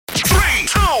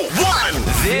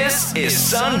This is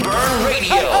Sunburn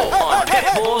Radio on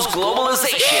Pitbull's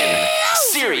Globalization,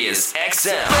 Sirius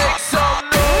XM. Are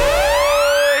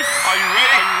you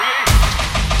ready?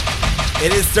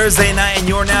 It is Thursday night, and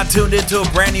you're now tuned into a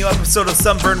brand new episode of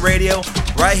Sunburn Radio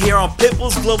right here on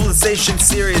Pitbull's Globalization,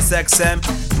 Sirius XM.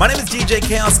 My name is DJ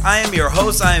Chaos. I am your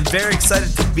host. I am very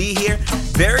excited to be here.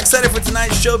 Very excited for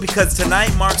tonight's show because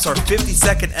tonight marks our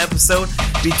 52nd episode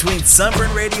between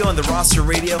Sunburn Radio and the Roster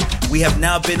Radio. We have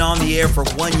now been on the air for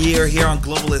 1 year here on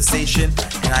Globalization,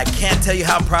 and I can't tell you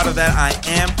how proud of that I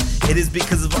am. It is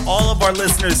because of all of our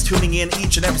listeners tuning in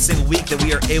each and every single week that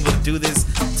we are able to do this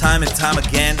time and time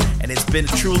again, and it's been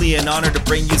truly an honor to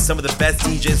bring you some of the best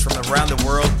DJs from around the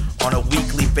world on a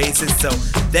weekly basis. So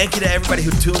thank you to everybody who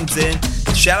tunes in.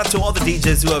 Shout out to all the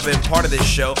DJs who have been part of this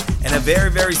show, and a very,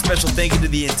 very special thank you to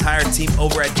the entire team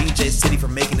over at DJ City for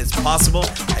making this possible.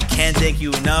 I can't thank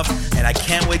you enough, and I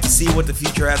can't wait to see what the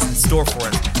future has in store for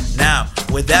us. Now,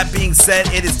 with that being said,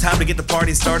 it is time to get the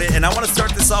party started, and I want to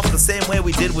start this off the same way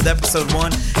we did with episode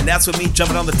 1, and that's with me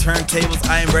jumping on the turntables.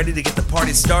 I am ready to get the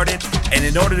party started, and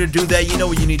in order to do that, you know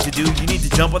what you need to do. You need to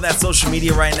jump on that social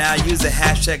media right now, use the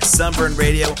hashtag Sunburn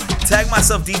Radio, tag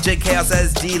myself DJ Chaos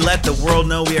SD, let the world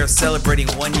know we are celebrating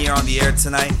 1 year on the air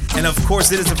tonight. And of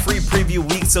course, it is a free preview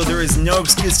week, so there is no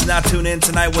excuse to not tune in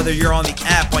tonight, whether you're on the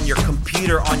app, on your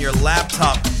computer, on your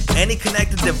laptop, any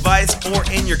connected device, or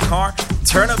in your car.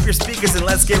 Turn up your speakers and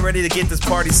let's get ready to get this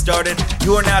party started.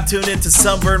 You are now tuned in to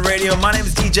Sunburn Radio. My name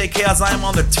is DJ Chaos. I am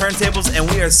on the turntables, and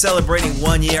we are celebrating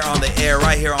 1 year on the air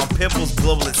right here on Pitbull's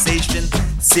Globalization,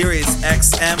 Sirius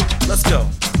XM. Let's go.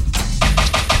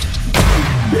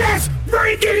 Let's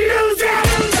freaking lose it!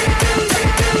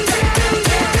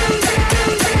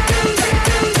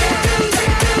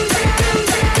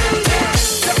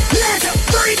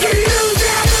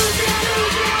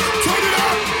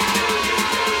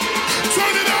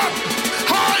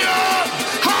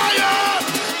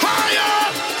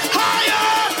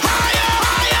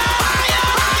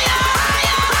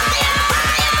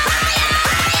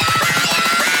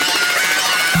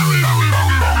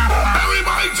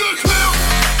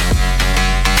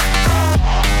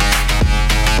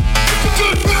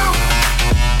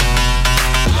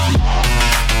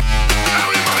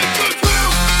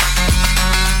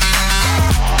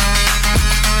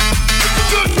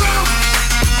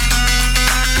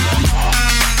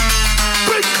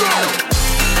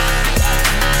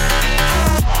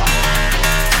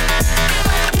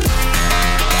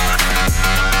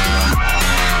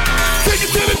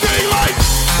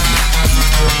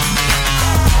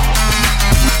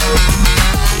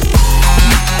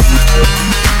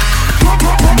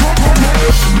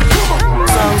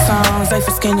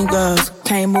 Skinny girls,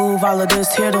 can't move all of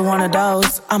this, here to one of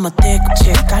those. I'm a thick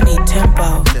chick, I need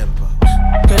tempo.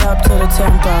 Get up to the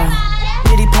tempo.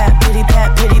 Pity pat, pity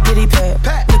pat, pity pity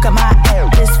pat. Look at my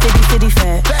ass, this fitty fitty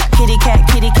fat. Kitty cat,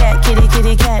 kitty cat, kitty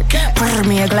kitty cat. Pour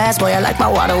me a glass, boy, I like my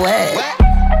water wet.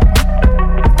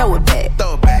 Throw it back,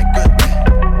 good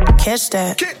back. Catch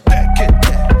that, get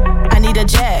that. I need a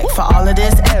jack for all of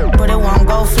this air, but it won't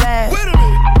go flat.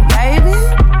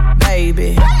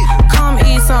 Baby, come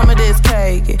eat some of this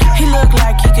cake. He look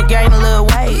like he could gain a little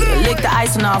weight. Lick the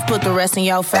icing off, put the rest in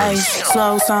your face.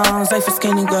 Slow songs, they for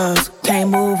skinny girls. Can't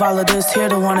move all of this, here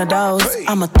to one of those.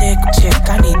 I'm a thick chick,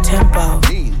 I need tempo.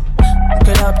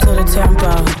 Get up to the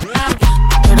tempo.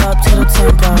 Get up to the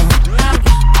tempo.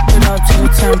 Get up to the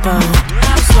tempo.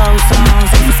 Slow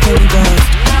songs, they for skinny girls.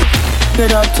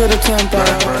 Get up to the tempo.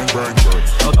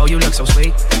 Oh, you look so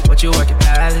sweet, but you work at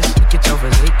Palace. Look at your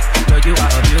physique, girl, you are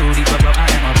a beauty, but I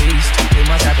am a beast. They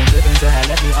must have been flipping to have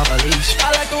left me off a leash. I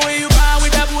like the way you ride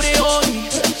with that booty on me.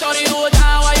 Shorty, do it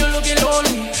down while you looking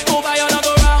lonely. Move by your knock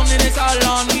around and it's all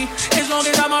on me. As long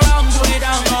as I'm around, put it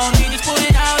down on me. Just put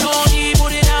it down on me,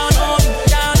 put it down on me.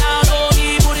 Down, down on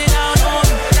me, put it down on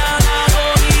me. Down, down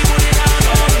on me, put it down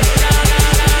on me. Down,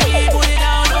 down on me, put it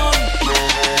down on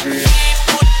me.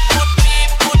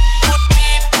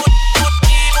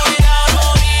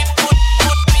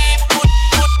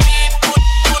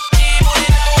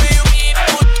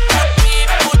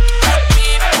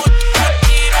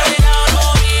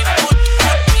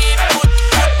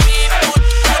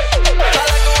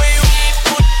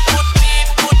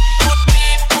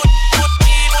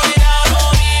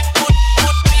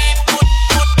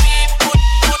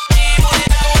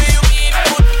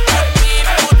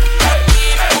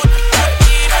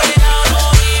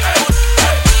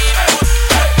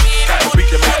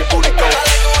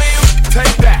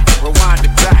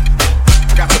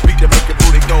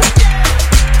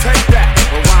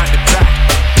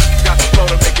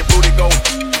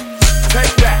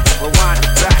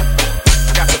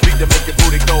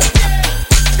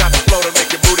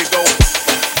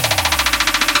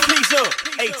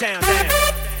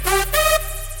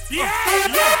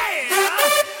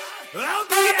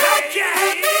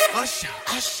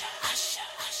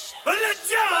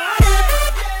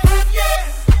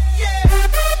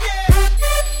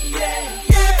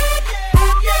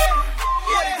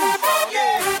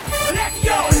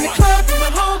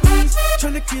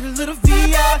 Get a little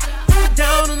VI,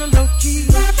 down on the low key.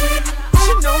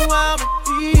 She know how it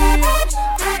feels.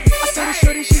 I saw the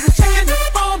shorty, she was checking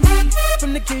up on me.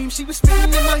 From the game, she was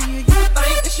spitting in my ear. You would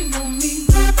think that she know me.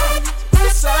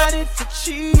 Decided to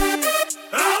cheat.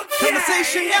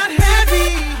 Conversation got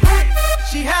heavy.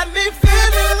 She had me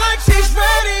feeling like she's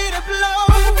ready to blow.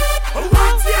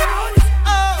 Watch out!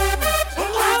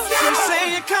 She's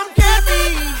saying, come get me.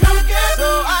 So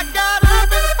I got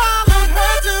up and followed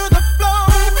her to the floor.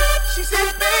 She said,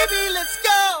 baby, let's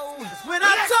go. When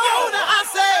I told her, I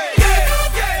said,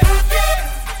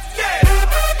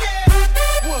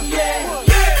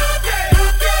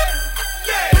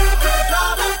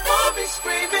 all up for me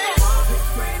screaming.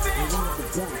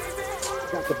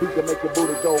 Got the beat to make your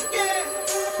booty go.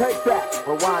 Take that,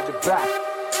 rewind it back.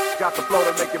 Got the flow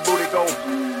to make your booty go.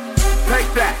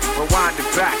 Take that, rewind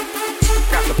it back.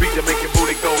 Got the beat to make your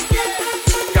booty go.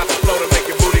 Got the flow to make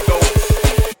your booty go.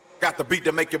 Got the beat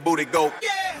to make your booty go.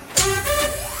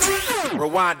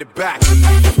 Rewind it back.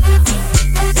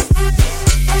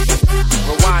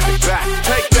 Rewind it back.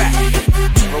 Take that.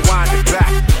 Rewind it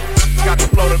back. Got the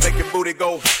flow to make your booty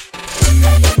go.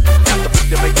 Got the beat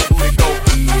to make your booty go.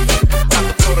 Got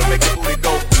the flow to make your booty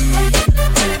go.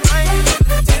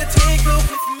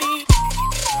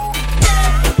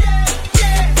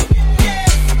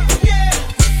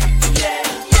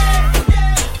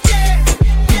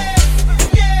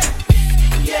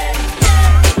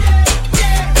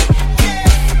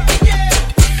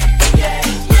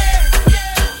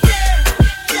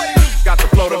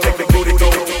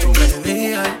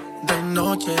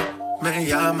 Me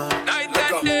llama,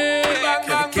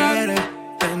 que quiere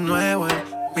de nuevo en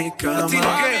mi cama.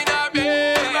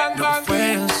 No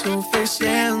fue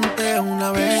suficiente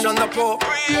una vez,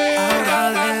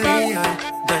 ahora de día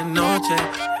y de noche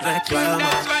reclama.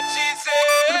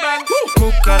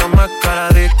 Buscar más cara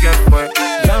de que fue,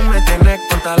 ya me tienes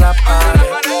contra la pared.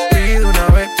 Pide una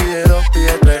vez, pide dos,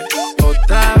 pide tres,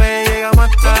 otra vez llegamos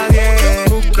hasta 10.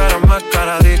 Buscar más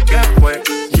cara de que fue,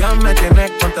 ya me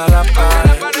tienes contra la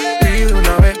pared.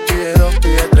 Una vez, pide dos,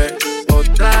 pide tres.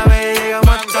 Otra vez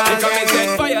llegamos hasta she come and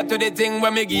set fire to the thing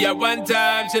when me give her one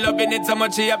time. She loving it so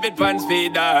much she have it pants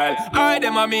feed all. I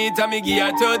them a meet and me give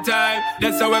her 2 times.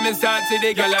 That's how when me start see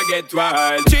the girl I get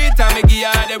wild. 3 times me give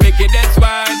her the wickedest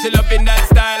one. She loving that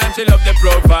style and she love the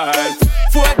profile.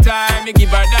 4 times me give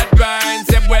her that grind.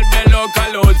 Say well below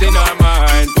colors in her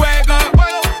mind. Fuego,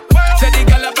 say the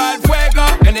girl about fuego.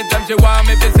 Anytime she want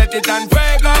me to set it on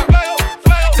fuego.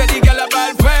 Say the girl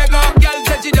about fuego. Girl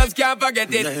said she just can't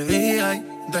forget it. De día y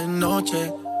de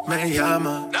noche me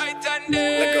llama. Night and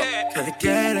day. Que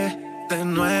quiere de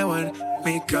nuevo en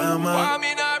mi cama.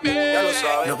 Ya lo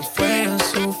sabes. No fue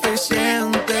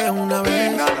suficiente una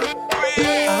vez,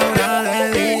 ahora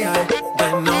de día y de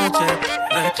noche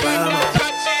reclama.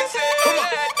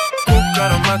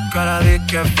 Buscaron más cara de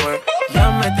que fue,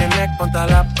 ya me tienes contra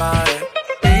la pared.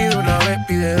 Pide una vez,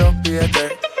 pide dos, pide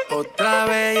tres. Otra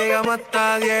vez llegamos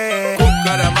hasta 10.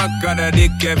 Buscar más cara de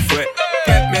que fue,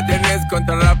 que me tenés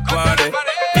contra la pared.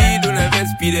 Pide una vez,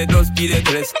 pide dos, pide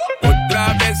tres.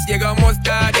 Otra vez llegamos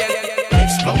hasta 10.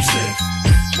 Explosive,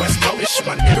 West Coast,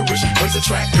 my niggerish ways to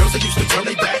track girls that used to turn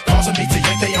they back, causing me to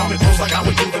yank they arm and pose like I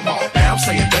would do them all. Now I'm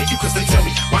saying thank you cause they tell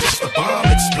me, watch it's the bomb,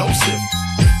 explosive.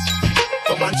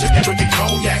 For my just drinking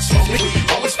cognac, smoking weed,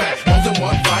 always fat, more than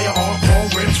one firearm, chrome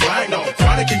rims, right on.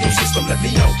 Chronic in your system, let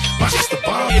me know, watch it's the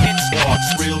bomb.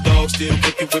 Real dogs still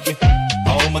kicking with me.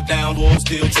 All my down boys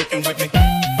still tricking with me.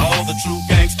 All the true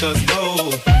gangsters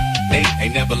know they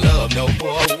ain't never loved no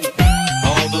more.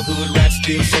 All the hood rats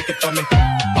still shaking for me.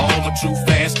 All my true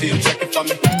fans still checking for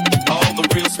me. All the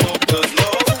real smokers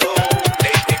know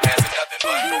they ain't passing nothing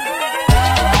but.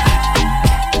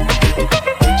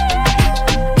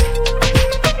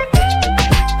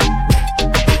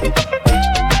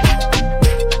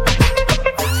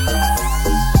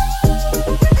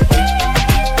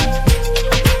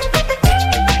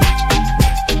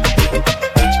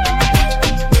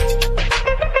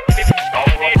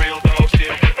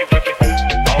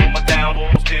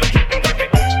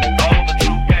 All the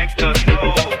true gangsters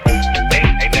know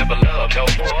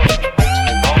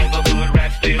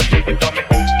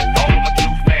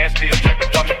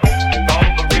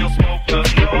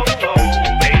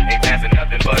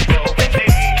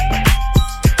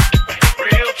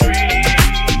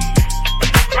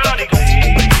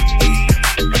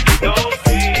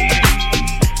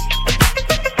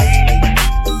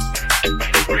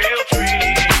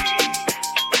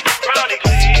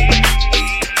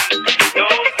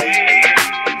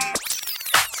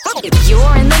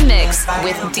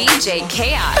with DJ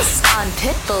Chaos on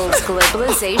Pitbull's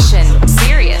Globalization,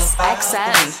 Sirius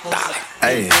XM.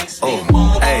 Hey,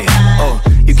 oh,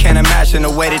 you can't imagine the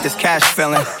way that this cash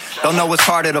feeling. Don't know what's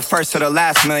harder, the first or the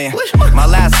last million. My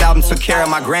last album took care of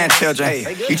my grandchildren.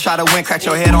 You try to win, crack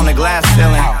your head on the glass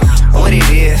ceiling. What it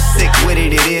is, sick with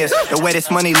it is. The way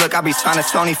this money look, I be signing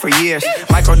Sony for years.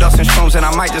 Microdosing shrooms and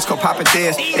I might just go pop it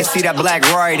this. They see that black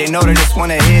Rory, they know that this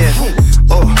one of his.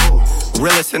 Oh,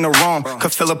 realest in the room.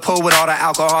 Could fill a pool with all the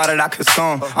alcohol that I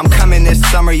consume. I'm coming this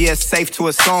summer, yeah, it's safe to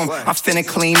assume. I'm finna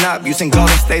clean up using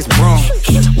Golden State's broom.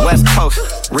 West Coast,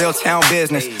 real town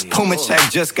business. Puma check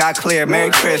just got cleared,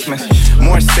 Merry Christmas.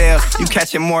 More sales, you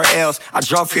catching more L's. I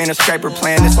drove here in a scraper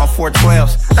playing this on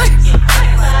 412s.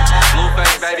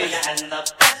 Blueface, baby.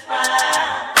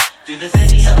 Do the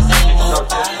city of the same old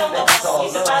body on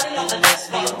the next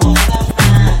field.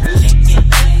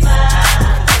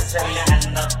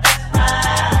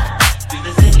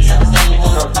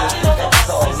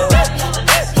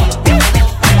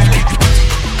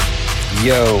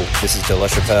 Yo, this is De La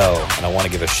Chapelle, and I want to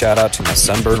give a shout out to my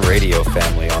Sunburn Radio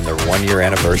family on their 1-year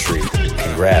anniversary.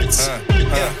 Congrats.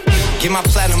 Get my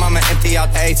platinum, I'ma empty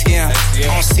out the ATM. I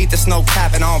don't see this no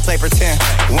cap and I don't play pretend.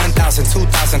 1,000,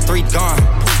 2,000, 3 gone.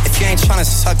 If you ain't tryna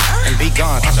suck and be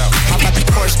gone. Hop out the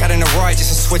Porsche, got in the Roy just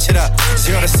to switch it up.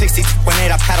 0 to 60,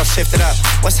 2.8, I paddle shift it up.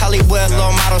 West Hollywood,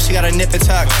 little model, she got a nip and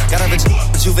tuck. Got her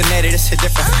rejuvenated, it's shit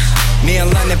different. Me in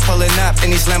London pulling up in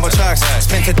these Lambo trucks.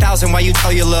 Spent 1,000 while you throw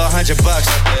your little $100.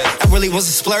 That really was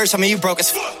a splurge, I mean you broke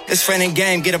as This friend in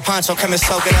game, get a poncho, come and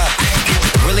soak it up.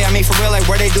 Really, I mean for real, like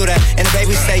where they do that. And the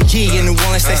baby say G, in New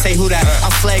Orleans they say who that.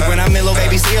 I'm flagrant, I'm in little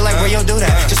baby's ear, like where yo do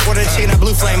that. Just order the chicken, a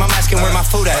blue flame, I'm asking where my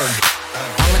food at.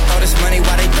 I'ma throw this money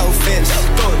while they throw fits.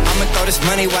 I'ma throw this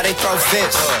money while they throw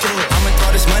fits. I'ma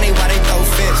throw this money while they throw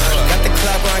fits. Got the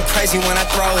club going crazy when I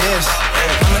throw this.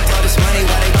 I'ma throw this money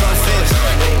while they throw fits.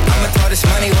 I'ma throw this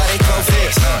money while they throw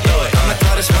fits. I'ma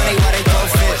throw this money while they throw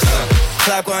fits.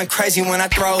 Club going crazy when I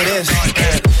throw this.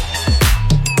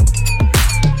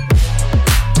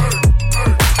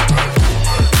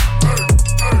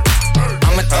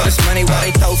 I'ma throw this money while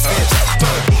they throw fits.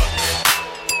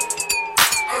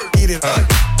 Eat it.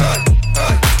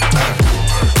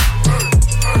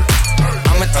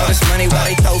 I'ma throw this money while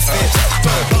they throw fits.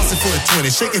 Bounce it for the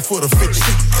 20, shake it for the 50. Do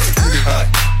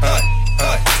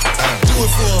it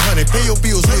for 100, pay your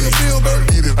bills, pay your bill, baby.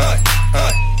 Eat it. Bounce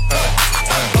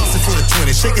it for the 20,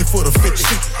 shake it for the 50.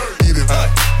 Eat it. Do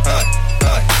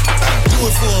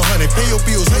it for 100, pay your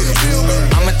bills, pay your bill, baby.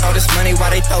 I'ma throw this money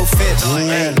while they throw fits.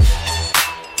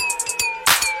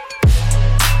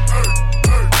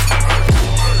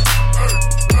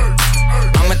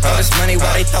 I'ma throw this money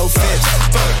while they throw fits.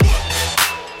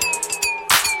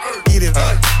 Eat it.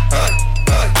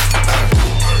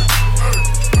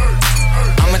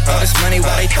 I'ma throw this money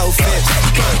while they throw fits.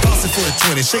 Bounce it for the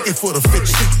 20, shake it for the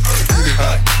 50.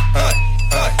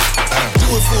 Do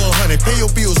it for 100, pay your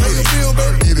bills, pay your bill,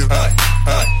 baby. Eat it. Bounce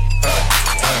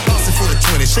it for the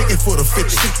 20, shake it for the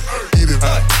 50. Eat it.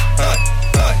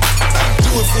 Do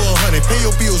it for 100, pay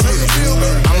your bills, pay your bill,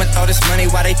 baby. I'ma throw this money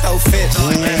while they throw fits.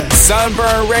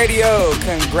 Sunburn Radio,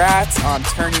 congrats on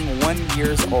turning 1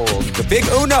 year old. The big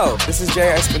uno. This is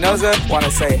Jay Espinoza. Want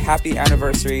to say happy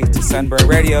anniversary to Sunburn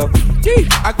Radio. Gee,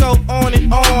 I go on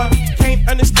and on. Can't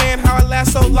understand how I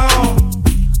last so long.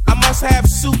 I must have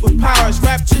superpowers.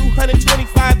 Rap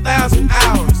 225,000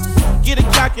 hours. Get a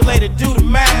calculator, do the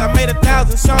math. I made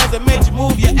 1,000 songs that made you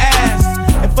move your ass.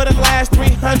 And for the last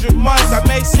 300 months, I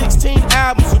made 16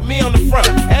 albums with me on the front,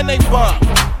 and they bump.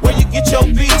 Where you get your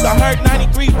beats? I heard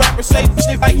 93 rappers say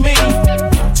shit like me.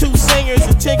 2 singers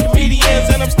and 10 comedians,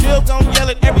 and I'm still gon' yell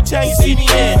it every time you see me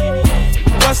in.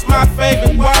 What's my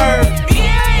favorite word?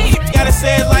 Gotta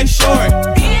say it like short.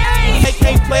 They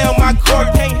can't play on my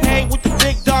court, can't hang with the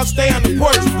big dogs, stay on the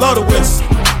porch. Blow the whistle.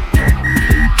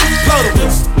 Blow the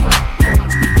whistle.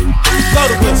 Blow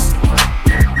the whistle.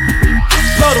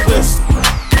 Blow the whistle.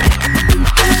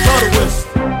 Blow the whistle.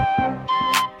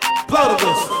 Blow the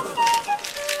whistle.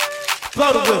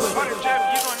 Blow the whistle.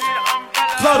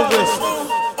 Blow the whistle.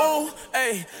 Oh,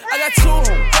 hey, I got 2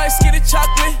 rice, get it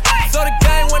chocolate. Throw the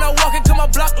gang when I walk into my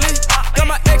block list. Got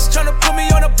my ex tryna put me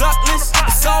on a block list.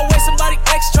 It's always somebody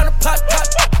ex tryna pop.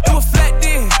 Do a flat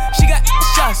then, she got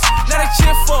shots. Now they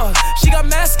cheer for her, she got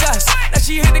mascots. Now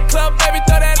she hit the club, baby,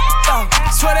 throw that out.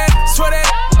 Swear that,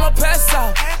 I'ma pass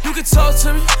out. You can talk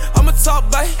to me, I'ma talk,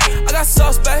 babe. I got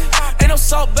sauce, babe, ain't no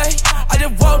salt, babe. I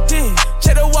just walked in,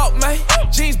 check the walk, man.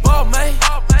 Jeans ball, man,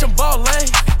 bitch, I'm ball lane.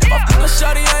 If I fuck a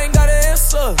shawty, I ain't got an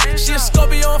answer. She a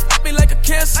Scorpio and fuck me like a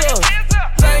cancer.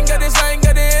 I ain't got the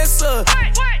answer.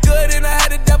 Good and I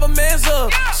had to devil man's up.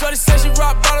 Shorty said she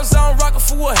rock bottles, I don't rock it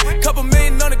for what? Couple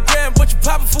million on the gram, but you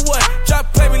poppin' for what? Try to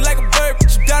play me like a bird, but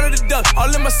you down to the duck.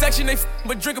 All in my section, they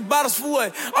but drinking bottles for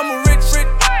what? I'm a rich,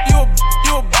 you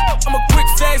a I'm a quick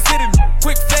fast hitter,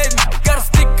 quick fast. Got a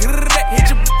stick, hit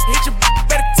your,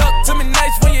 better talk to me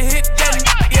nice when you hit that,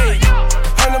 yeah.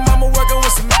 Her little mama working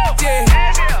with some, yeah.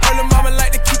 Her little mama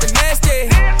like to keep it nasty.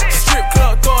 Strip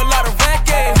club, throw a lot of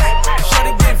racket.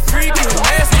 Shawty get freaky and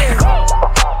nasty.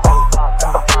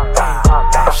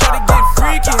 Shawty get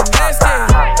freaky and nasty.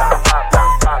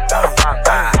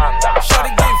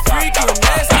 Shawty get freaky and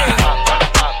nasty.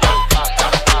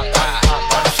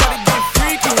 Shawty get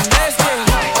freaky and nasty.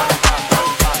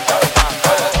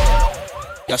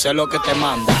 Yo sé lo que te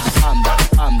manda, anda,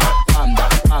 anda, anda,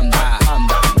 anda,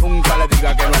 anda. Nunca le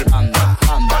diga que no el anda,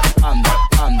 anda, anda,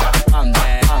 anda, anda,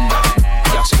 anda.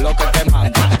 Yo sé lo que te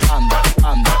manda, anda,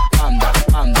 anda, anda,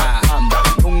 anda, anda.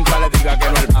 Nunca le diga que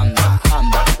no el anda,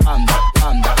 anda, anda,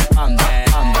 anda, anda,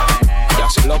 anda. Yo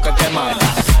sé lo que te manda.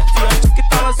 Que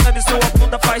tá lançando e sua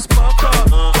bunda faz pam pam,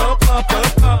 pam pam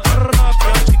pam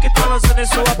pam. Que tá lançando e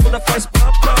sua bunda faz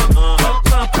pam pam, pam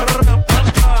pam pam pam.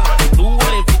 Tua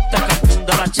levita com a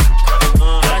bunda ela tchaca,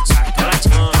 ela tchaca, ela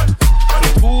tchaca.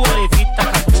 Tua levita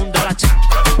com a bunda ela tchaca,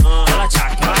 ela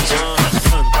tchaca, ela tchaca.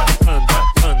 Anda, anda,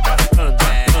 anda, anda,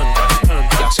 anda.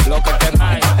 Yo sé lo que te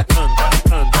manda, anda,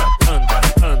 anda, anda,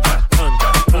 anda, anda.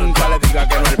 nunca le diga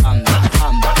que no el anda,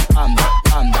 anda, anda,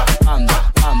 anda, anda,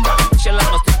 anda. Deixa ela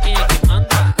mostrar quem é que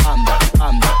manda. Anda,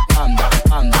 anda, anda,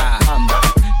 anda, anda.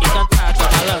 E cantar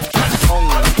com malandro.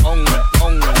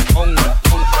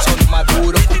 Son más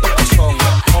duros que un son.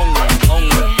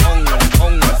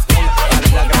 Dale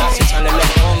la gracia, sale el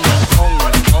son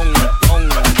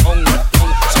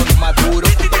más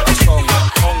duros que un son.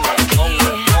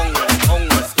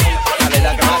 Dale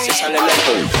la gracia, sale el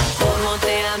One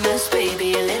thing I miss,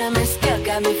 baby, a little miss girl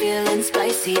got me feeling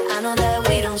spicy. I know that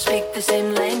we don't speak the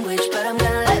same language, but I'm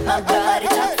gonna let my body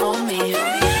talk for me.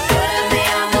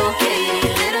 I'm okay.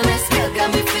 A little miss girl got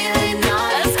me feeling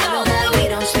nice. I know that we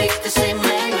don't speak the same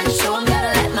language, so I'm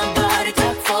gonna let my body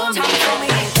talk for me.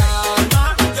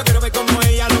 Yo quiero ver cómo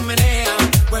ella lo menea.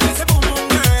 Mueve ese pum pum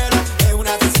girl. Es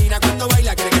una asesina cuando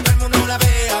baila, quiere que todo el mundo la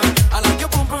vea. I like your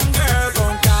pum pum girl.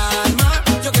 Con calma.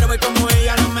 Yo quiero ver cómo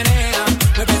ella lo menea.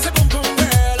 Mueve ese pum pum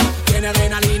girl. Tiene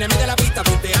adrenalina, mete la pista,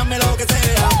 punteame lo que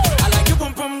sea. I like your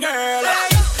pum pum girl.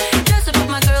 Just to put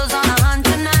my girls on a hunt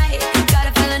tonight. Got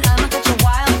a feeling I'ma catch a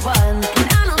wild one. And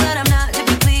I know that I'm not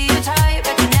typically your type,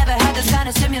 but you never had this kind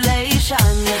of stimulation.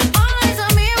 All eyes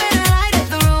on me when I light up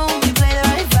the room. You play the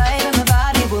right vibe and my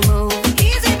body will move.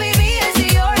 Easy, baby, I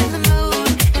see you're in the mood,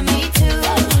 and me too.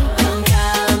 Con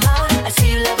calma, I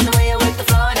see you loving the way I work the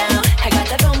floor now. I got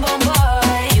that boom boom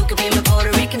boy. You could be my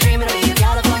Puerto Rican dream, and I'll be your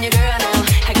California girl now.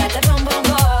 I got that boom boom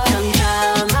boy. Con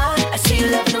calma, I see you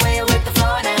loving the way I work the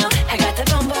floor now. I got that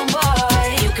boom boom boy.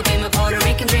 You could be my Puerto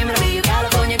Rican dream, and I'll be your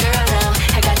California girl now.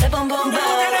 I got that boom boom boy.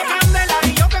 Tiene candela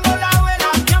y yo tengo la vela.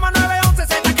 Llama 911,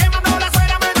 se está quemando la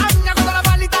suela. Me daña cuando la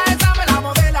palita esa me la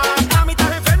modela. A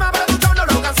mitad enferma, pero tu show no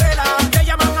lo cancela. Te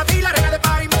llaman a ti, la reina de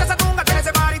party. Mucha esa tunga, tiene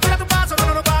ese party. Tira tu paso,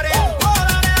 no pares. Oh,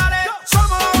 dale, dale.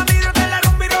 Somos bandidos de la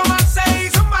rumba y romance. Y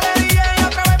zumba de DJ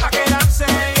otra vez pa' quedarse.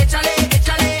 Échale,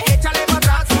 échale, échale pa'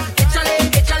 atrás. Échale,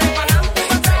 échale pa' adelante,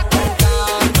 pa' atrás.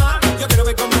 Calma, yo quiero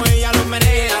ver cómo ella lo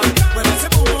menea. Mueve ese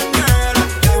pum pum girl.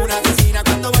 Es una asesina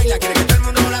cuando baila, quiere que todo el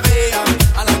mundo la vea.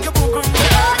 I like your pum pum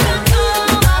girl.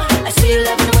 I see you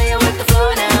loving the way I work the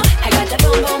floor now. I got that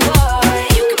boom boom boy.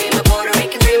 You could be my Puerto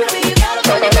Rican dream, and I'll be your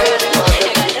California girl now. I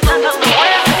got that boom boom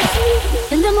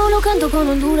boy. El demo lo canto con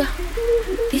Honduras.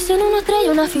 Dicen una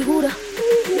estrella, una figura.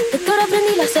 De que ahora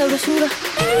aprendí la sabrosura.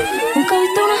 Nunca he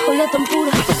visto una joya tan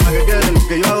pura. Pa' que quede lo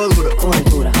que yo hago dura. Con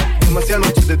altura. Demasiadas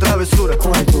noches de travesura.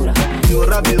 Con altura. Vivo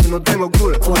rápido y no tengo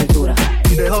cura. Con altura.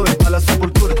 Y de joven a la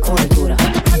sepultura. Con altura.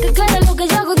 Pa' que quede lo que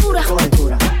yo hago dura. Con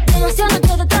altura. Demasiadas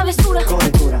noches de travesura. Con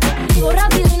altura. Vivo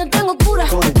rápido y no tengo cura.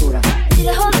 Con altura. Y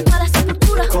de joven para la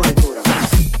sepultura. Con altura.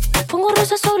 Pongo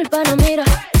rosas sobre el Panamera.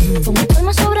 Pongo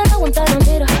palmas sobre la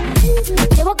Guantanamera.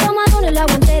 Llevo camarón en la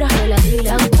guantera.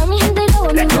 A mi gente y luego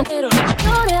a mi entero.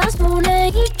 Flores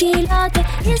azules y quilates.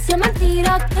 Y si es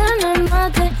mentira que me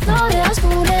mate. Flores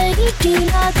azules y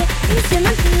quilates. Y si es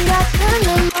mentira que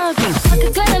me mate. Pa'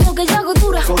 que quede lo que yo hago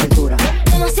dura. Con altura.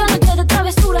 Demasiadas noches de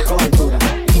travesura. Con altura.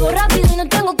 Vivo rápido y no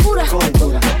tengo cura. Con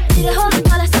altura. Y de joven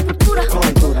para la sepultura. Con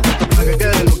altura. Pa' que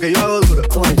quede lo que yo hago dura.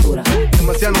 Con altura.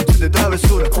 Demasiadas noches de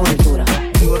travesura. Con altura.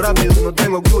 Vivo rápido y no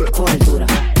tengo cura. Con altura.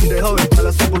 Y de joven a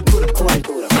la sepultura. Con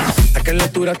altura. Acá en la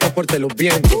altura está fuerte los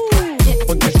vientos.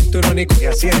 Ponte el cinturón y coge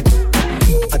asiento.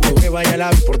 A tu jeva y al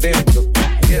ave por dentro.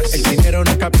 El dinero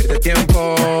nunca pierde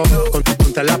tiempo. Con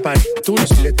contra la pared. Tú no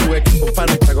si le tuve que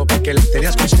comprar un trago porque la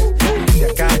tenías con sed.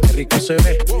 De acá, qué rico se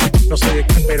ve. No sé de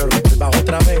qué, pero rompe el bajo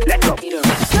otra vez.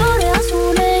 Flores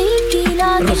azules y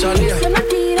quilates. Rosalía. Se me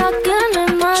tira que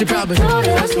me mate. Sí,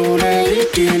 Flores azules y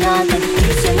quilates.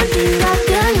 Se me tira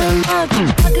que me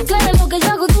mate. Pa' que quede lo que yo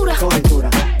hago dura.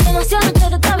 Demasiado noche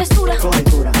de travesura.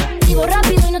 Vivo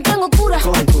rápido y no tengo cura.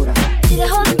 Y de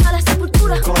joven para la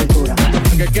sepultura.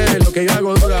 Que quede lo que yo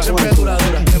hago dura, siempre dura.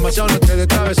 Demasiado noche de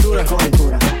travesura.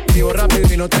 Vivo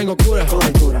rápido y no tengo cura.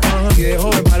 Y de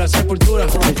joven para la sepultura.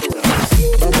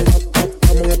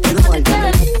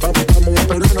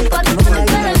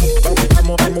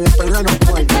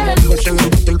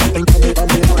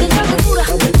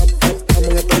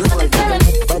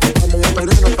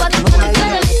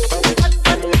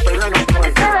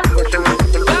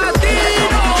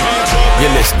 You're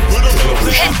listening to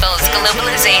Pitbull's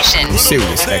Globalization.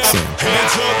 Sirius XM.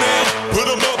 Hands up now, put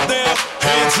 'em up now.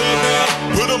 Hands up now,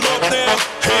 put 'em up now.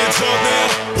 Hands up now,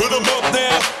 put 'em up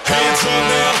now. Hands up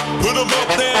now, put 'em up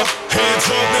now. Hands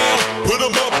up now, put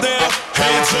 'em up now.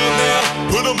 Hands up now,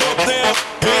 put 'em up now.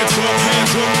 Hands up,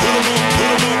 put 'em up,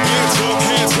 put 'em up.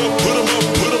 Hands up, put 'em up,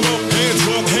 put 'em up.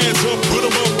 Hands up, put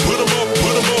 'em up, put 'em up,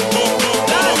 put 'em up,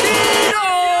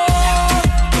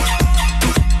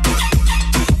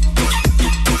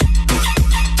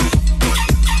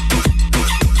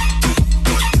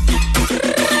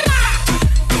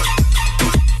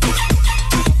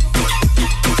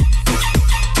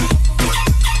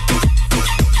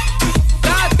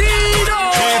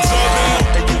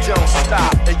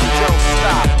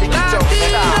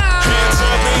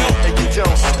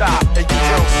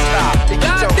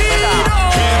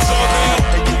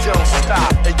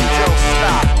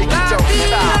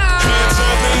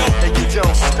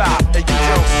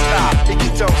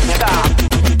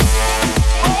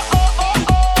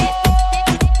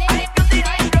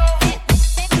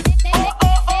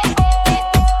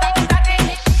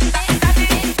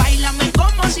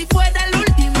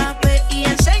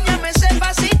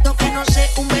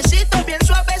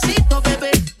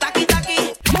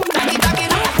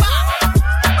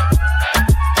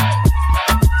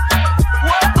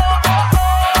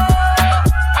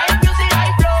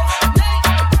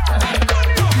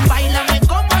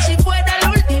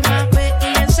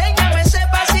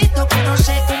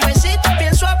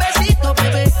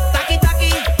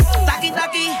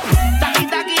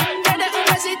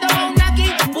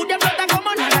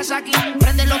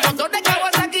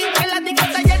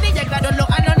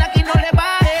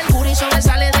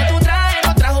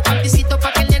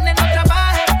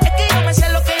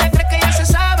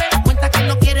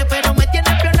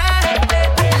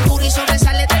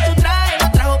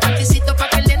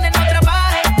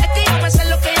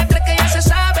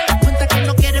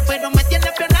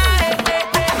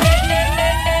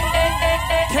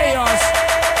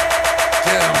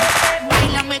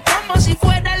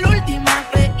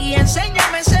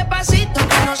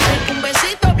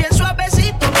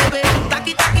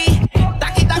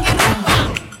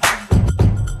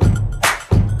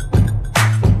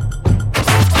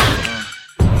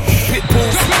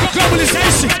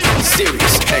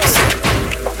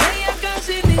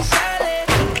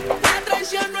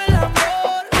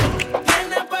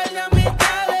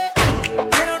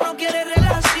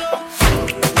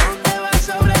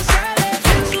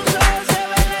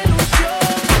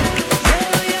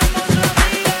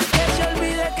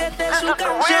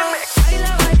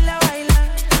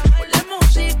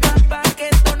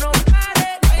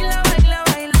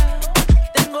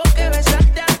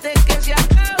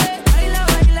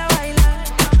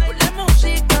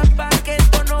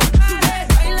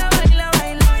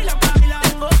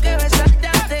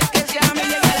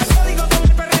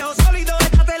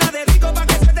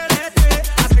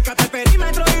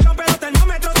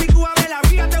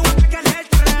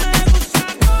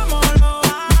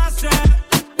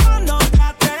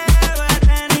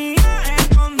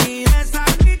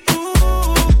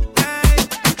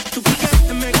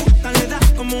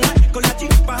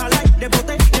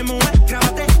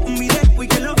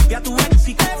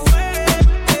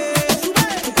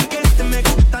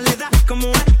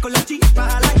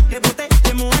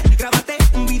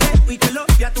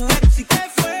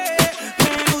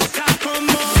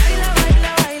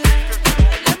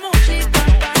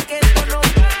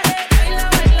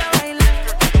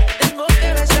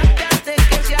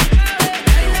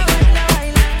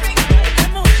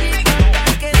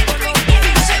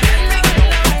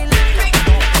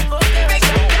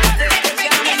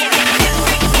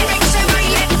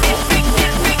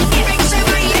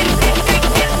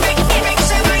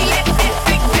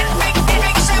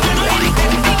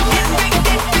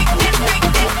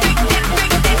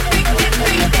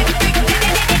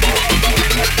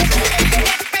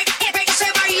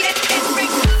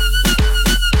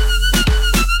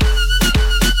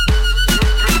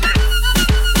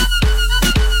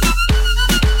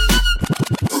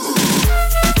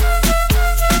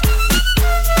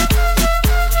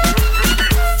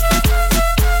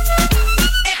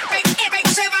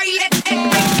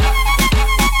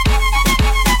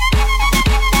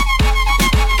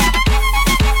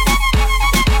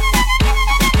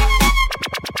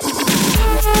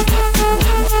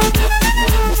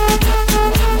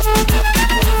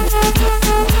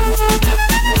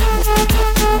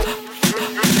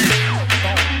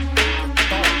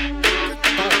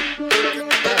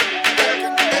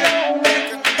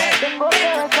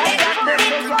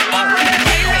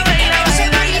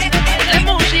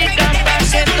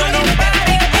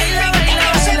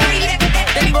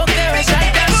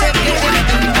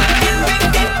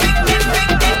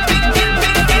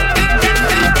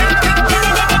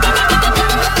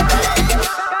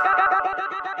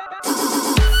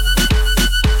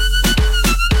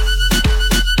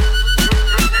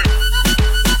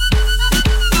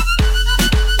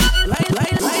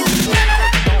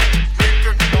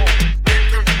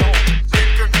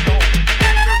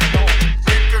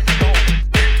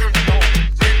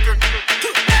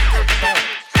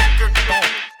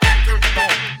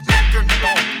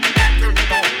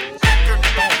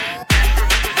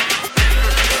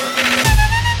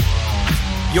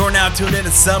 now tuned in to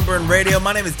Sunburn Radio.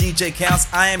 My name is DJ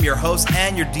Chaos. I am your host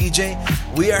and your DJ.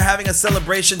 We are having a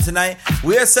celebration tonight.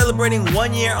 We are celebrating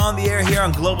 1 year on the air here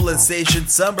on Globalization.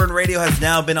 Sunburn Radio has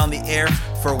now been on the air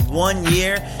for 1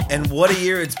 year, and what a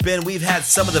year it's been. We've had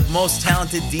some of the most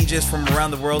talented DJs from around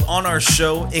the world on our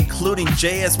show, including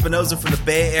Jay Espinoza from the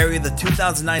Bay Area, the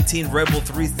 2019 Red Bull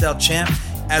 3-Style champ,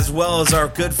 as well as our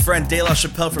good friend De La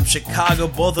Chapelle from Chicago.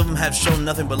 Both of them have shown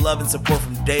nothing but love and support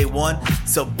from day one,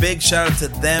 so big shout out to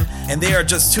them. And they are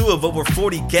just two of over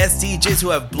 40 guest DJs who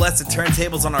have blessed the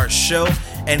turntables on our show,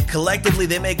 and collectively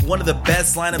they make one of the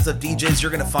best lineups of DJs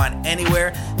you're going to find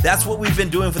anywhere. That's what we've been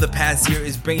doing for the past year,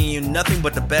 is bringing you nothing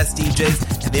but the best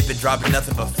DJs, and they've been dropping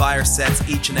nothing but fire sets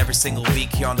each and every single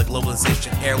week here on the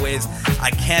Globalization Airwaves.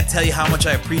 I can't tell you how much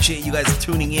I appreciate you guys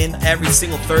tuning in every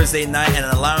single Thursday night and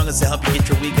allowing us to help you get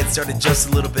your weekend started just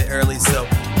a little bit early, so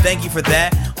thank you for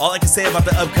that. All I can say about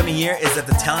the upcoming year is that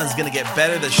the talent is going to get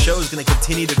better, the show is going to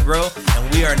continue to grow,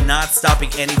 and we are not stopping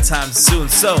anytime soon.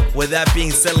 So with that being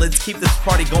said, let's keep this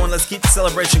party going, let's keep the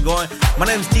celebration going. My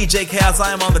name is DJ Chaos,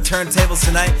 I am on the turntables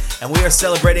tonight, and we are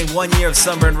celebrating 1 year of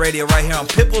Sunburn Radio right here on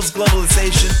Pitbull's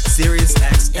Globalization, Sirius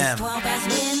XM. It's 12 past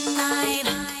midnight,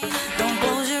 don't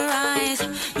close your eyes,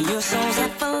 your soul's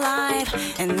up for life,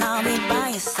 and I'll be by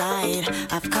your side.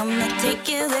 I've come to take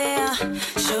you there,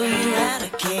 show you how to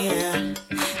care.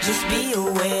 Just be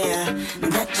aware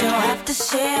that you'll have to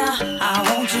share. I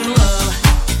want you love,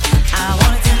 I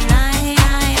want it tonight.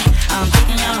 I'm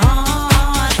taking your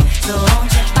heart, so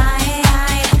won't you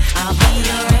fight? I'll be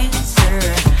your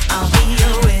answer, I'll be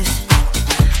your wish,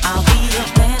 I'll be your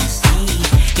fantasy,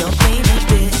 your favorite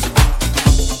dish.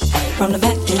 From the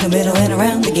back to the middle and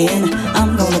around again,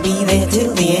 I'm gonna be there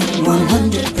till the end.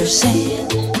 100%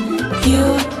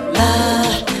 pure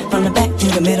love. From the back to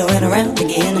the middle and around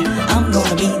again, I'm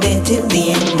gonna be there till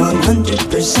the end.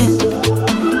 100%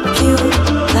 pure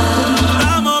love.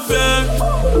 Estamos bien,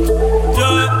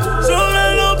 yeah.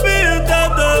 Solo lo pídete,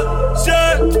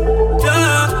 yeah.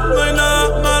 No hay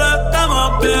nada malo, estamos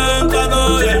bien, está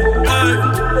todo bien, ey.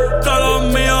 Todos los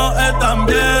míos están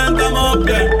bien, estamos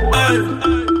bien, ey.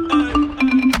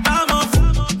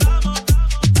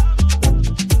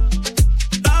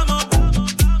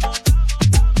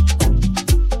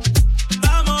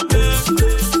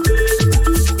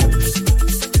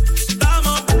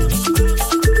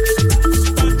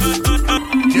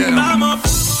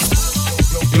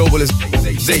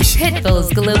 Pitbull's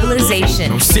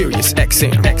Globalization. On Sirius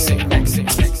XM.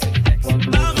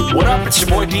 What up? It's your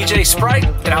boy DJ Sprite,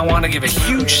 and I want to give a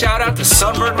huge shout out to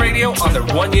Sunburn Radio on their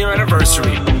 1 year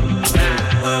anniversary.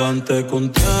 Levanté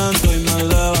contento y me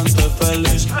levanté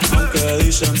feliz, aunque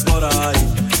dicen por ahí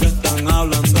que están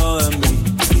hablando de mí.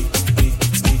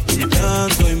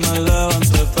 Contento y me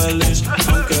levanté feliz,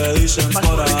 aunque dicen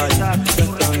por ahí que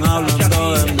están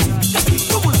hablando de mí.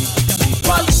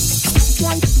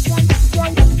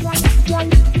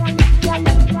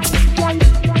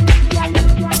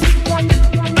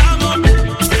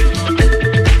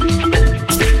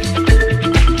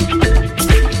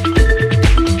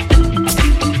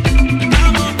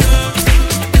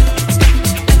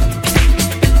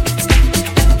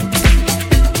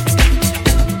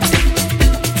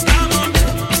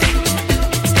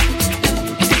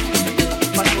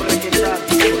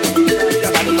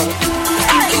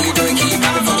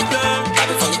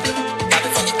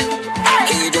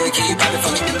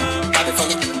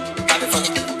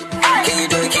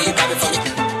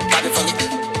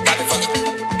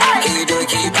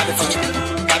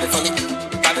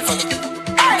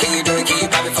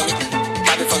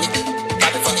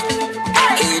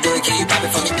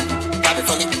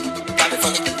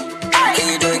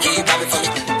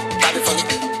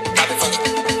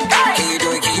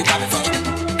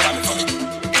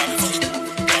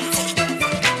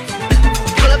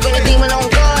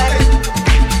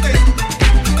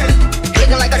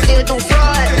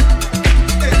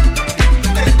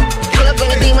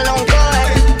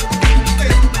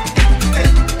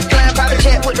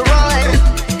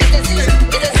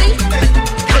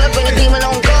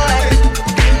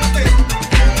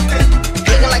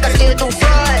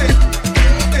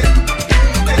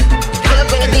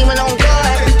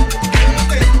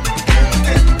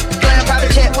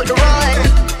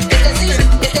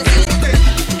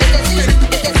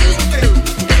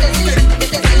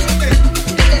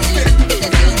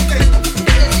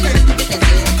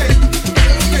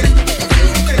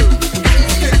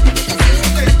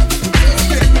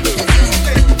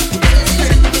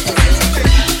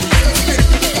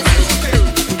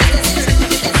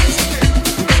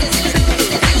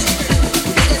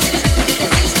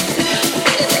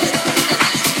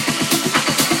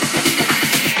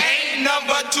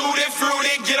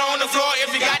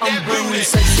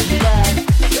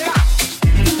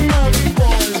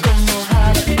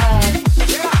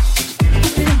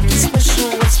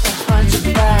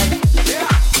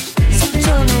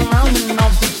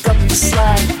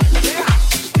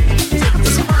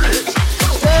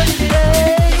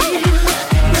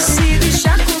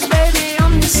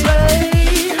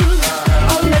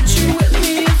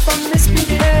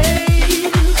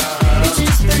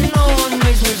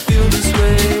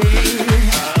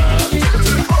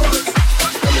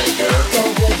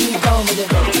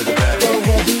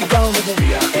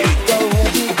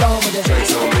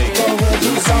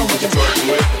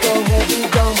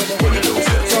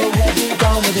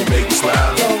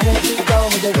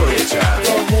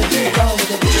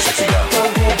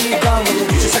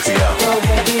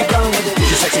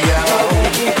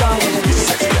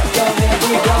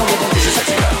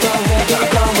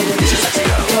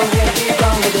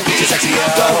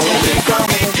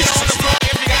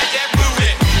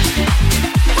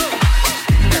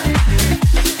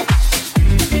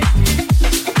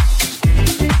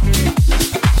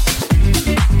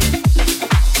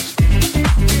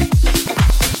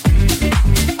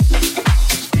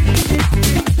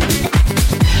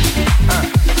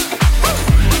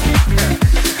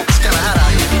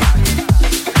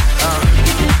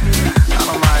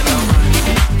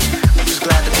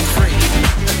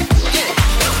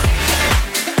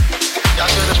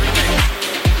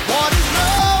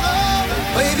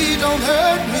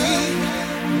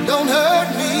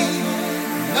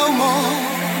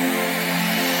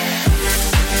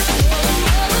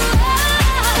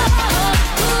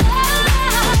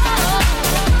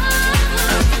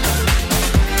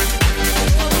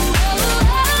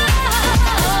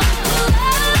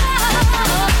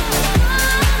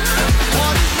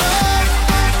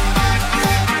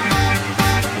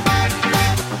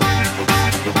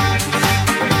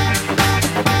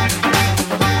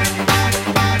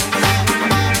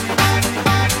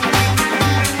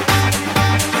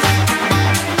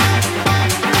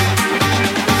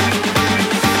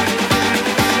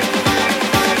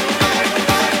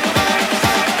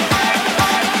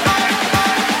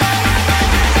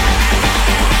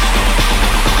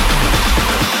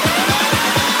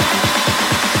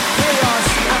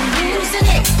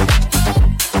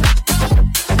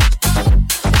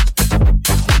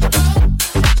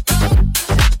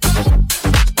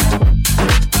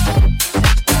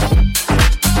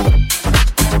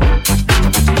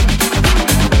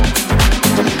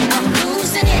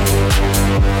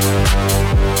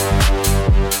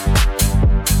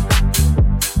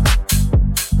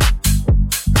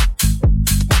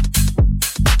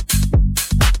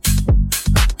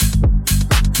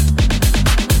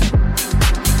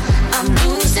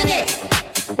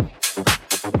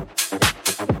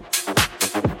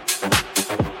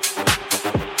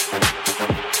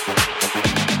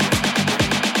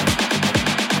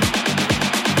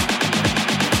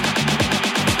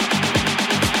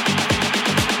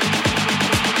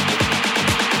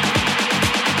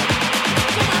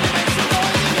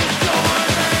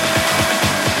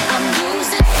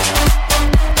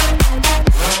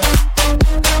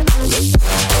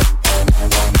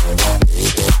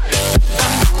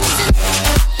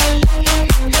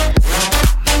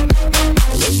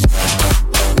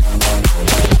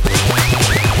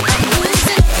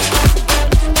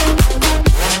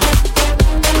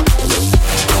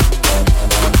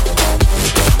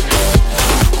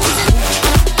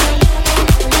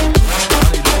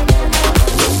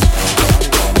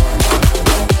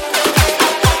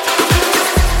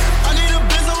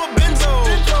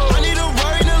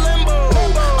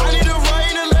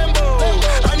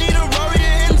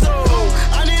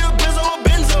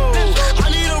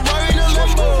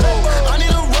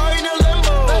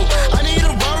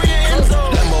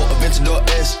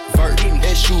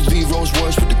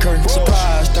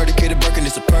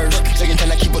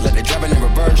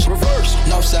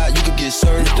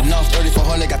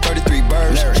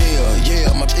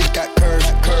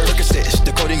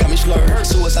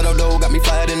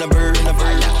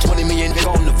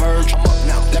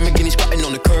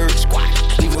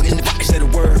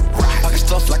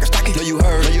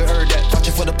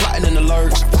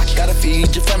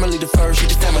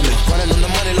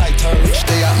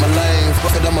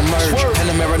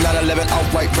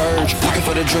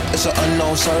 it's an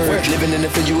unknown surge. Living in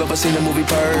it for you ever seen the movie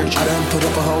Purge? I done put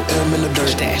up a whole M in the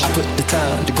dirt. I put the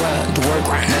time, the grind, the work.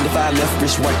 9 to 5 left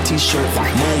wrist, white t-shirt.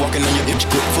 Moonwalking on your itch,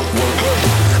 good footwork.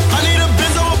 I need a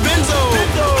Benzo, a Benzo.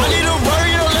 I need a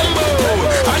Rari, a Lambo.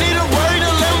 I need a Rari,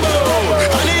 a Lambo.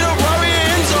 I need a Rari, a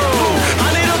Enzo. I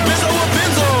need a Benzo, a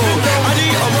Benzo. I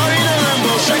need a Rari, a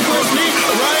Lambo. Shake with me,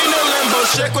 a Rari, a Lambo.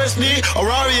 Shake with me, a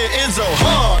Rari, a Enzo.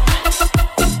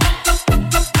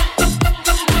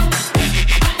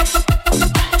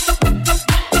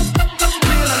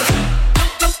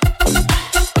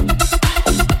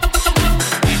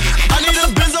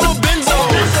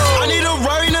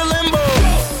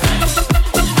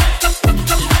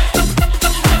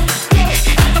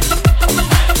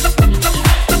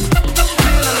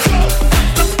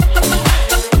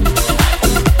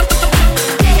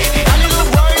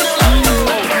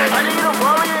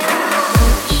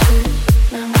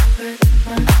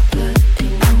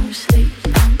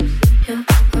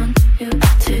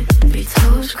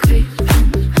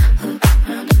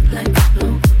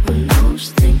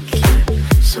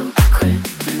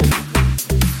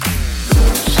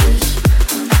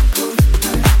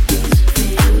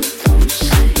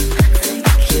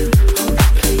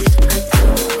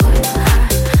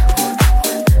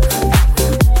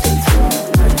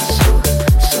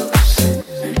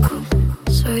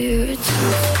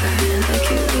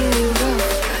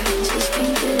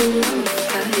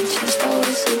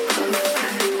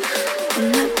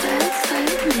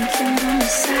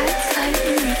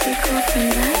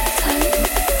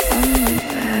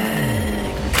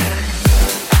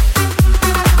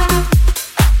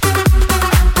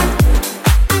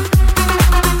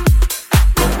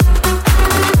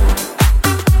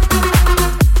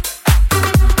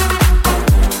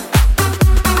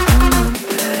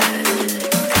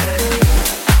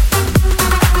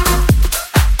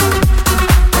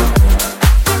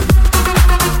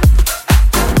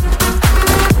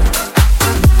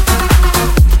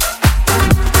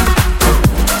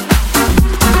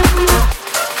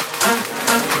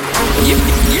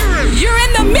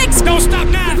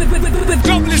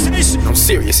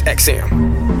 XM.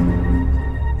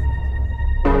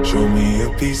 Show me a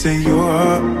piece of your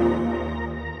heart.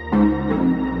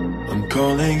 I'm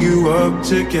calling you up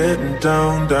to getting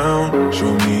down, down.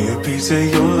 Show me a piece of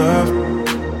your love.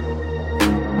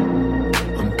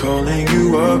 I'm calling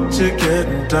you up to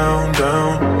getting down,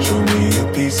 down. Show me a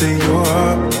piece of your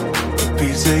heart, a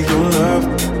piece of your love.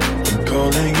 I'm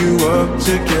calling you up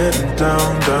to getting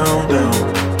down, down, down.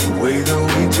 The way that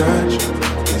we touch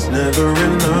is never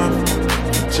enough.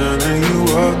 Turning you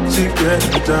up to get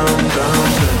down, down,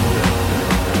 down.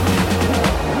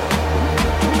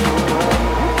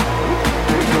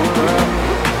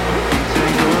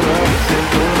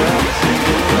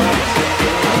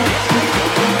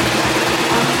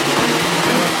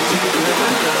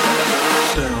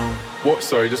 What?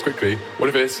 Sorry, just quickly. What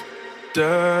if it's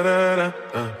da da da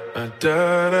da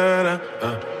da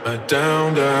da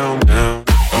down, down, down.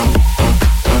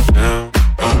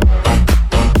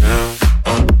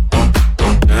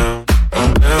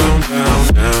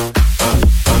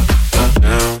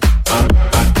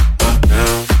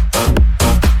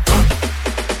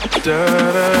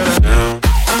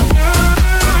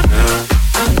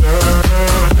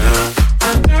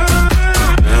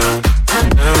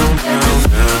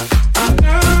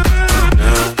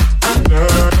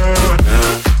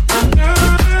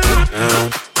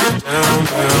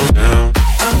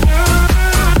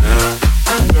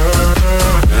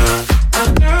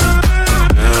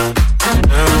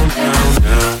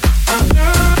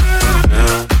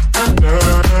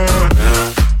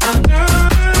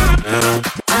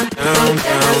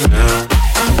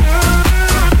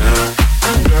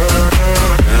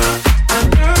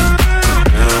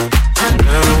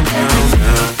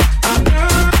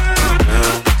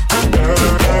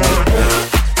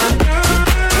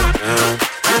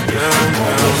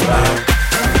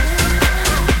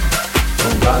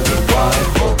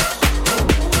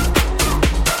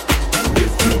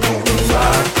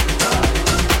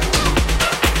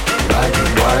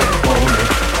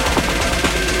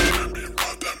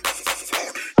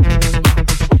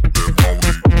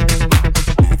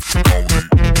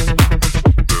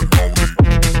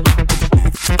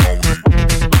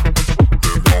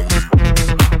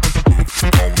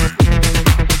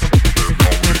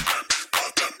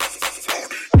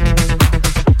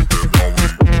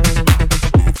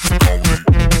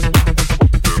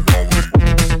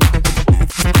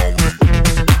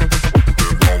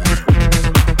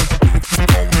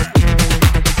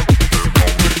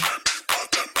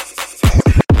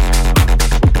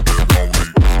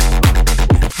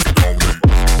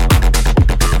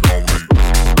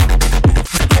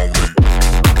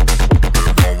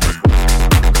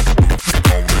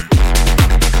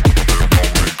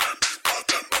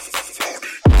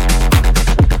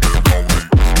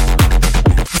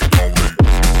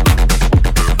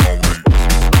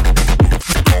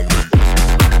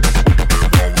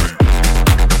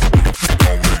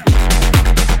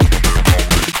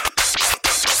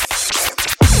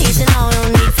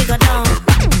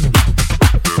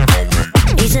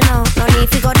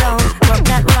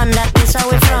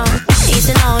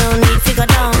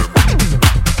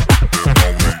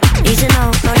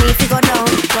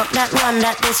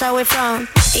 that this how we from.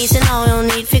 Easy now, you don't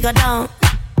need figure down.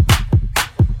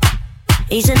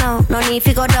 Easy now, no need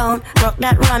figure down. Rock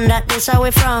that run, that this how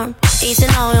we from. Easy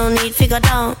now, you don't need figure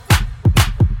down.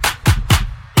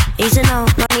 Easy now,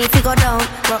 no need figure down.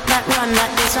 Rock that run,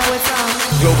 that this how we from.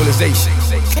 Globalization.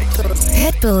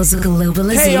 Pitbull's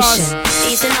globalization.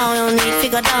 Easy now, you don't need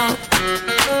figure down.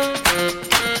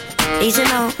 Easy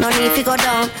now, no need figure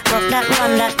down. Rock that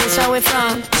run, that this how we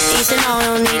from. Easy now, you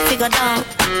don't need figure down.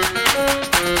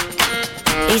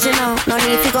 Easy now, no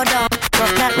need figure down.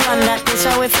 Rock that run, that this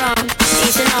how we from.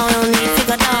 Easy now, you don't need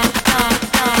figure down.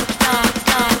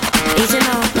 Easy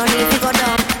now, no need figure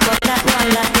down. Rock that run,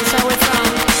 that this how we from.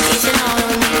 Easy now, you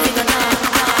don't need figure down.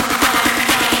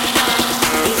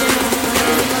 Easy now, no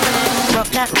need figure down. Rock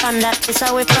that run, that this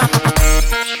how we from.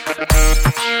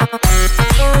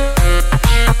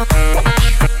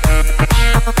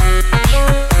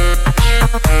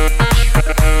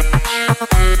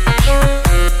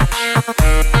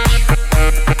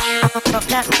 Rock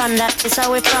that run, that is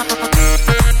how we from.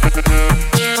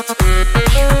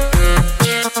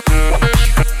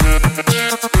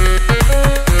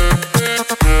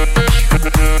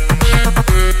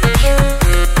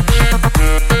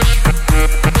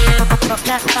 Rock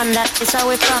that run, that is how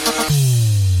we from.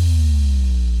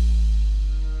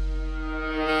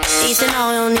 Easy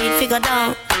now, you don't need figure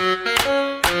down.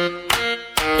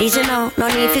 Easy now, no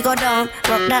need figure down.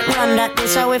 Rock that run, that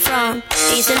is how we from.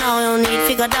 Easy now, you don't need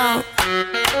figure down.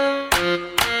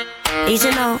 Easy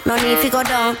now, no need figure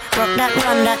down. Rock that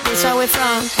run, that is how we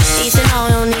from. Easy now,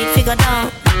 you don't need figure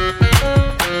down.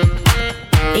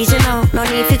 Easy now, no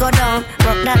need figure down.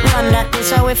 Rock that run, that is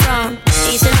how we from.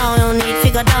 Easy now, you don't need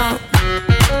figure down.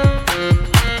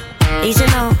 Easy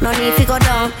now, no need figure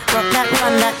down. Rock that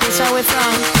run, that is how we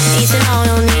from. Easy now, you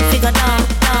don't need figure down.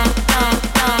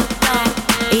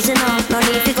 Easy now, no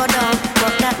need figure down.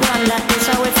 Rock that run, that is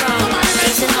how we from.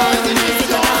 Easy now, you don't need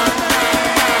figure down.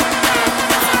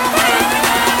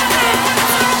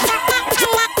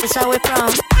 It's how we from.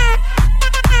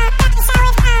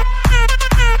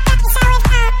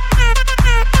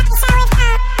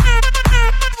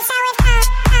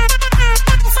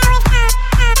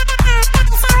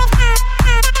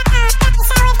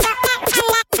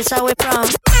 It's how we from.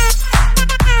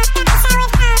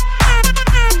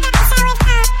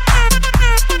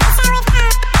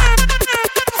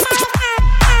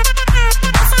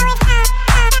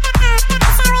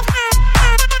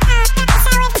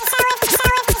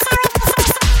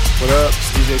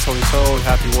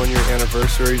 Happy 1 year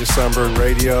anniversary to Sunburn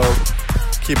Radio.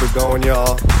 Keep it going,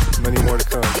 y'all. Many more to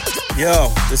come.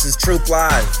 Yo, this is Truth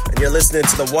Live, and you're listening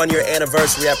to the 1 year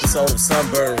anniversary episode of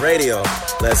Sunburn Radio.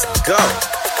 Let's go.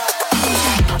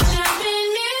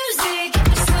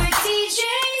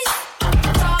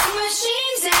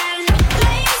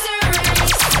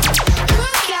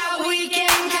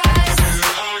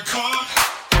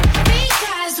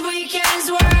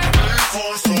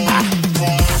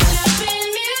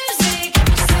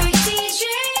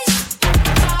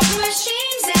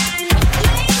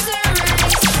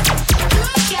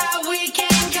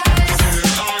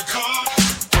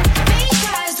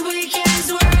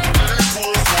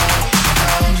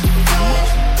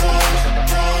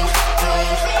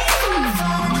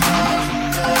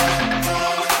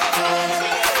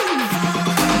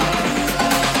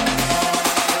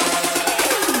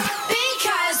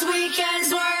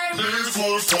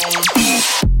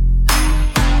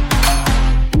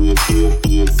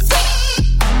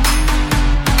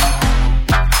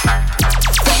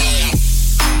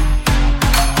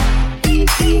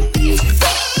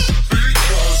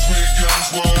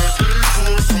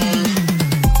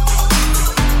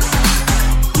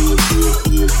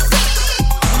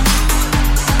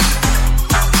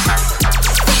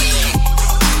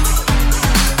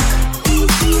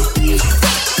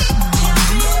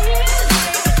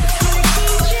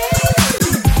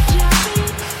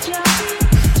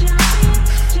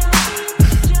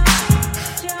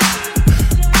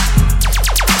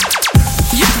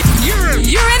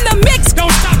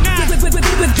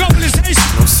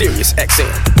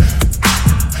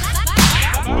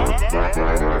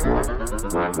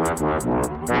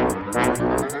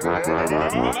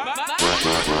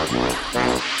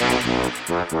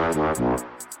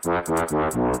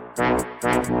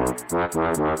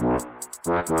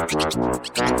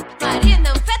 Marina,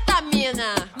 anfetamina.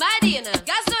 Marina,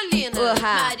 gasolina.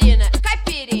 Marina,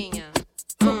 caipirinha.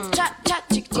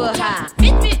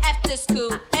 Meet me after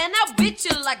school and I'll beat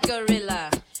you like gorilla.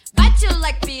 Bite you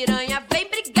like piranha. Vem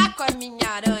brigar com a minha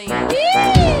aranha.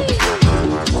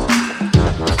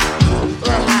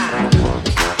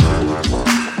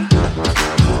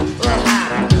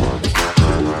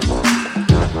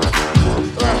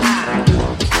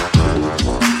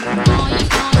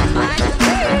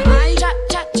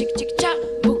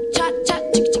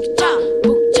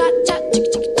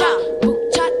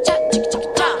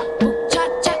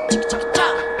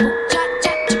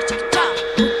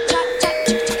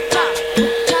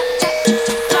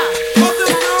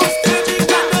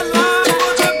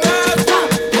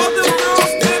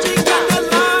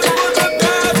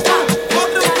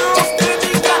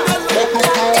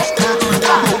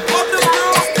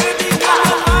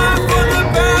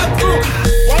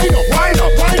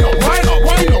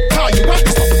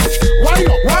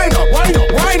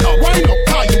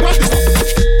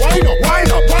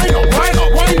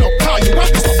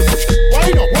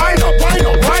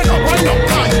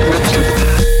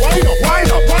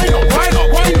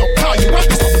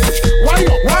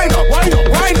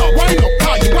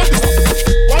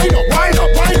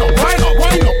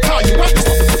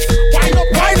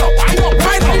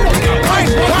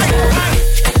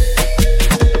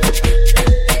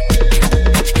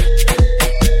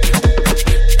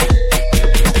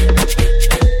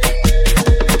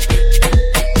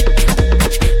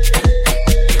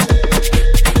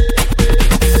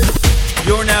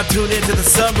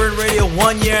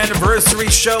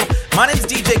 show. My name is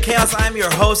DJ Chaos. I'm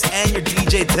your host and your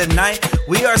DJ tonight.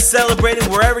 We are celebrating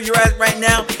wherever you're at right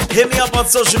now. Hit me up on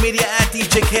social media at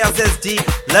DJ Chaos SD.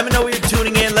 Let me know where you're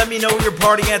tuning in. Let me know where you're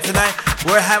partying at tonight.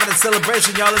 We're having a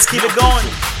celebration, y'all. Let's keep it going.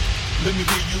 Let me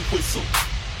hear you whistle.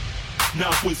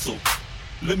 Now whistle.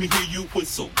 Let me hear you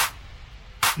whistle.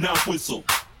 Now whistle.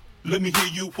 Let me hear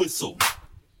you whistle.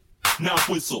 Now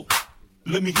whistle.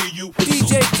 Let me hear you whistle.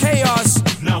 DJ Chaos.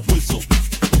 Now whistle.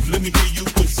 Let me hear you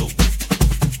whistle.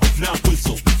 Now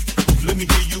whistle. Let me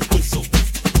hear you whistle.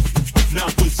 Now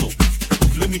whistle.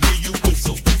 Let me hear you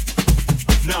whistle.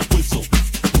 Now whistle.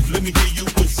 Let me hear you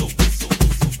whistle.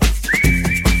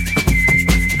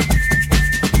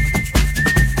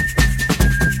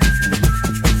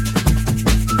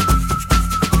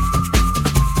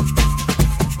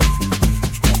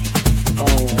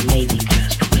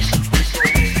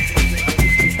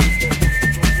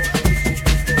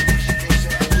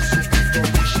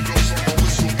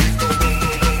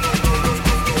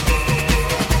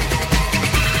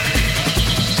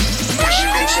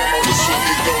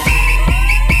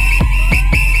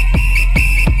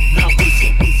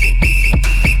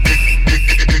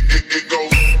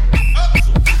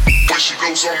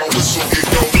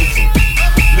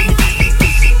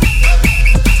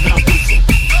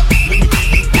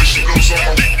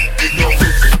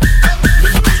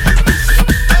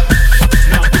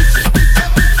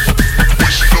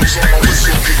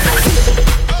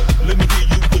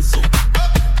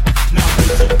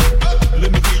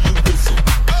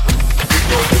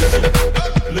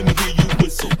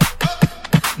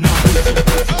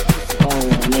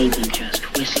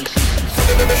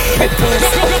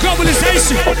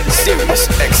 Sirius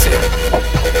XM.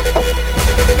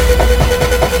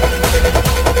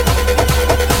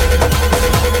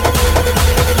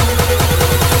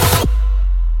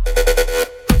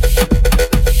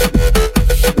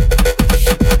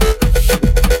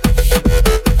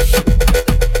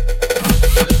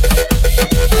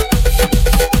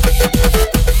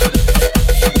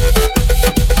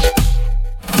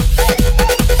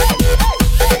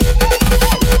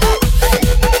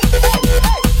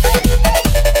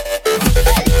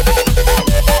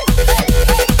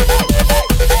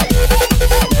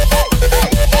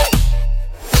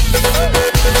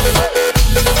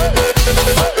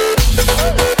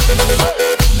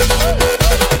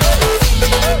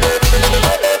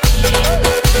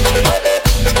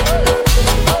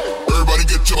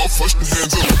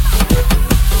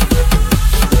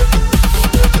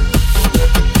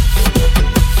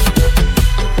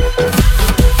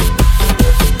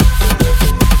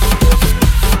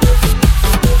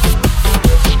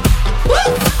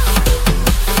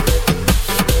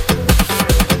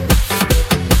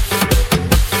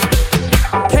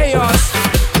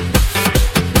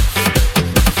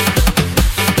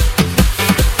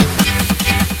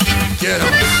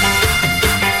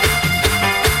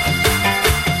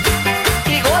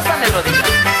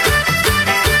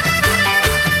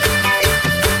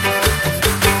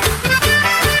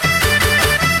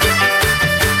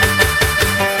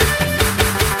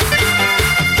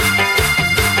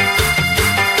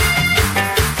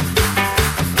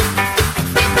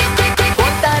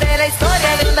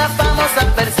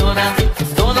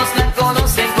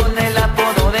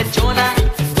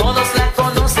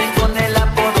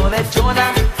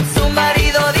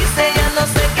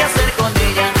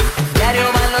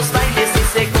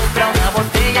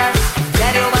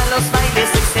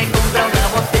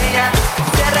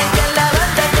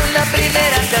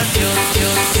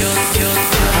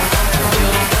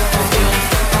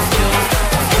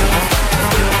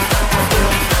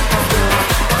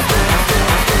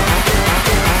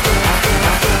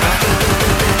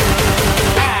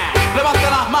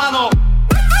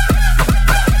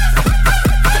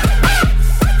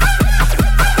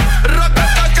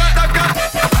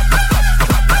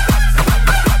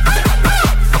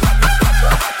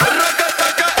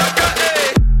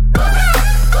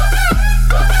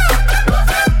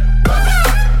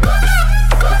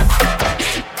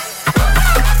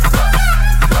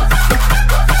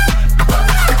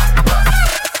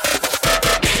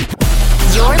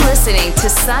 To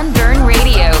Sunburn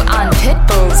Radio on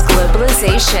Pitbull's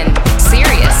Globalization,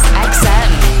 Sirius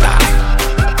XM.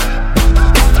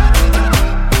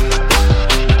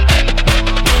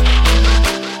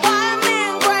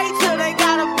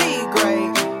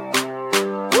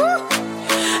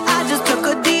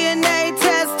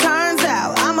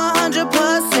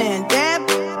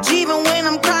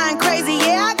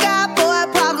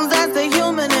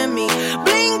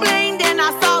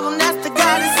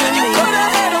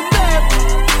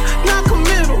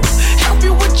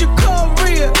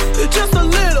 Just a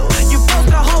little. You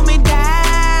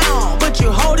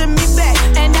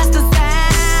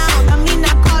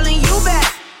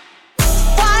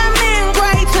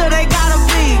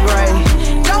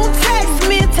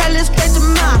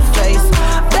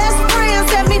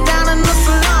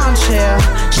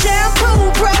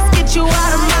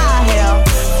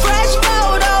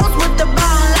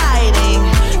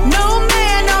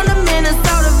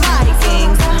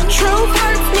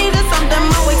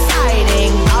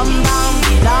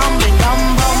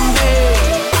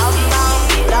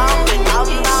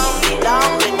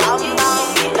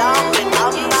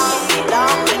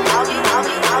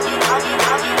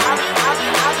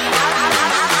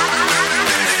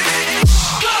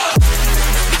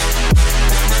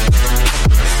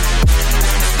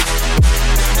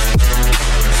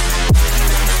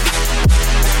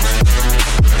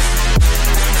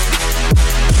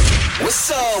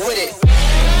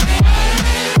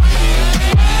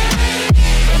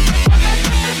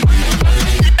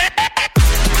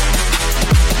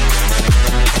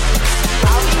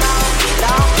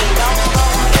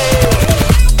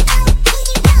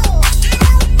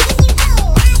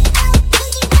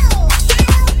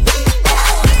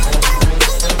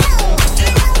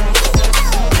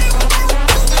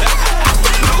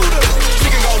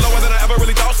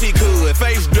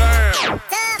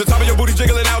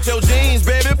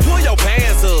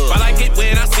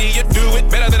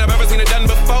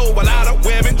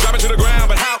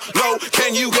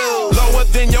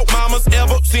was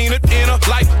ever seen it in a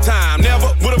lifetime.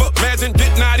 Never would've imagined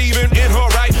it, not even in her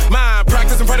right mind.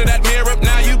 Practice in front of that mirror,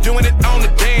 now you doing it on the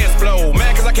dance floor.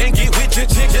 Mad cause I can't get with your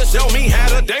chick, just show me how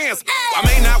to dance. I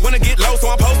may not wanna get low, so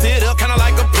I'm posted up, kinda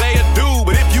like a player do.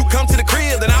 But if you come to the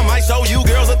crib, then I might show you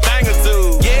girls a thing or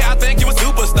two. Yeah, I think you a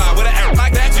superstar, with an act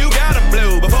like that you gotta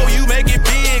blow. Before you make it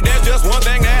big, there's just one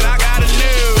thing that I gotta do.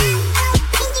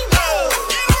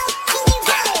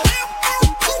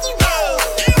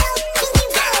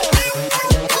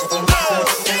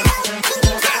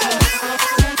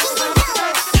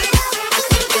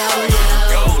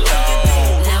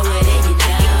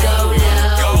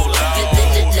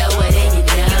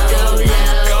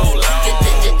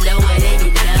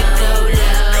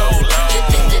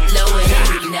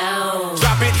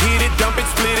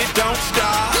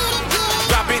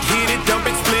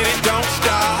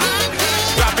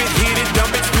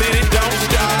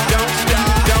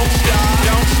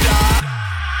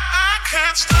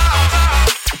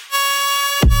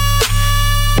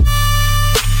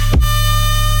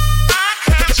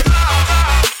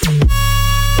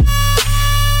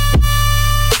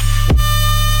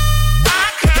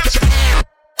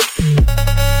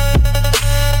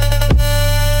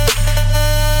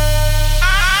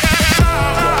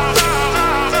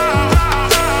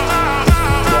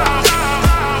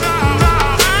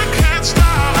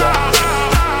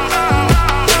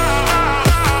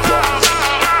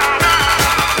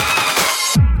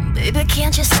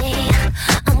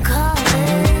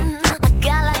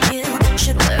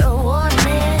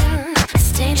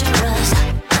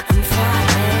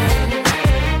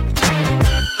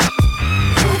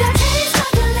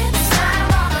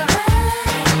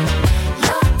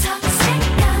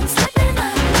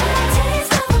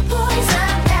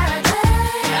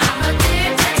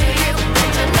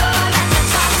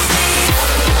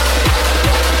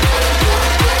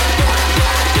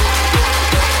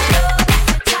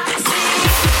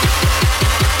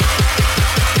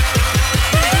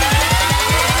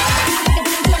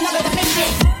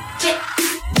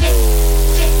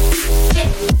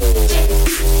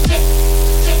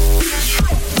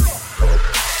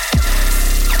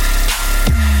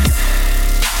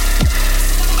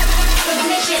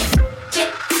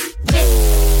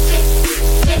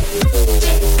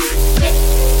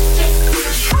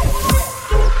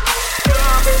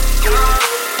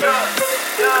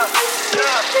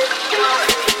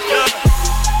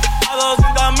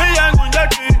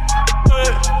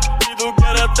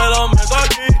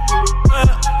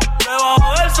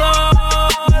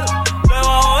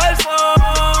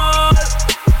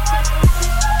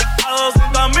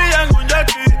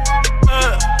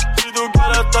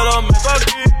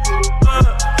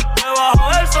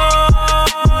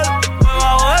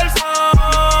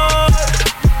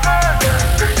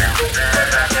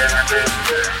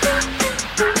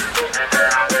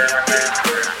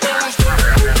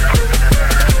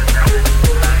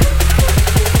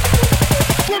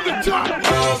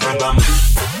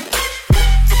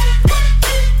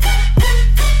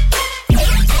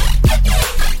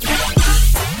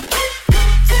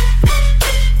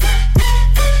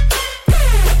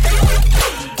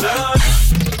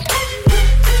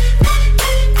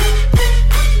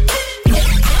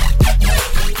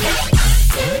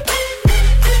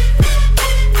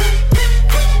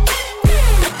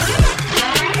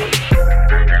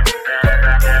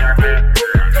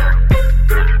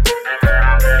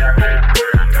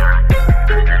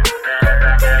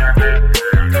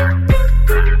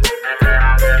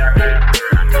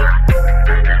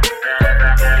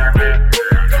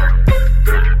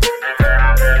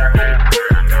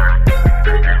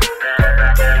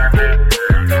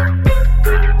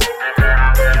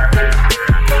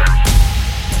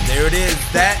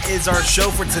 is our show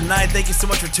for tonight. Thank you so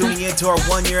much for tuning in to our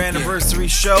 1-year anniversary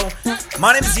show.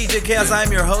 My name is DJ Chaos.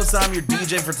 I'm your host. I'm your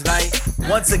DJ for tonight.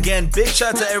 Once again, big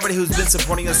shout out to everybody who's been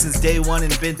supporting us since day one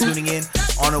and been tuning in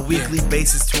on a weekly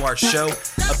basis to our show.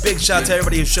 A big shout out to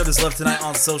everybody who showed us love tonight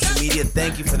on social media.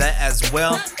 Thank you for that as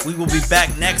well. We will be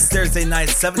back next Thursday night,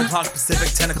 7 o'clock Pacific,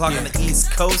 10 o'clock on the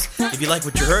East Coast. If you like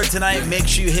what you heard tonight, make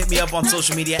sure you hit me up on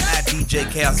social media at DJ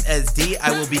Chaos SD.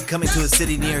 I will be coming to a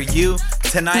city near you.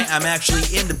 Tonight, I'm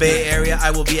actually in the Bay Area.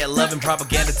 I will be at Love and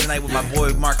Propaganda tonight with my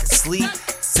boy Marcus Lee.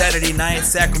 Saturday night,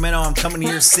 Sacramento, I'm coming to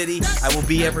your city. I will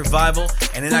be at Revival.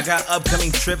 And then I got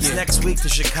upcoming trips next week to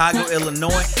Chicago,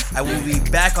 Illinois. I will be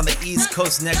back on the East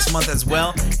Coast next month as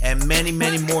well. And many,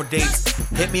 many more dates.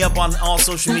 Hit me up on all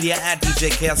social media at DJ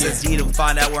Chaos SD to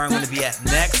find out where I'm going to be at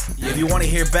next. If you want to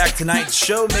hear back tonight's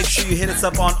show, make sure you hit us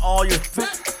up on all your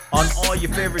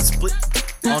favorite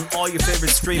on all your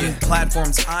favorite streaming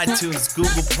platforms, iTunes,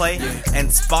 Google Play, and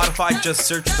Spotify. Just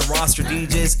search the roster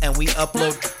DJs, and we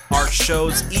upload our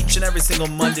shows each and every single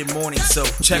Monday morning. So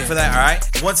check for that, all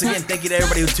right? Once again, thank you to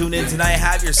everybody who tuned in tonight.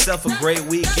 Have yourself a great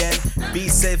weekend. Be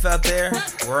safe out there.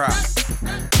 We're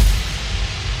out.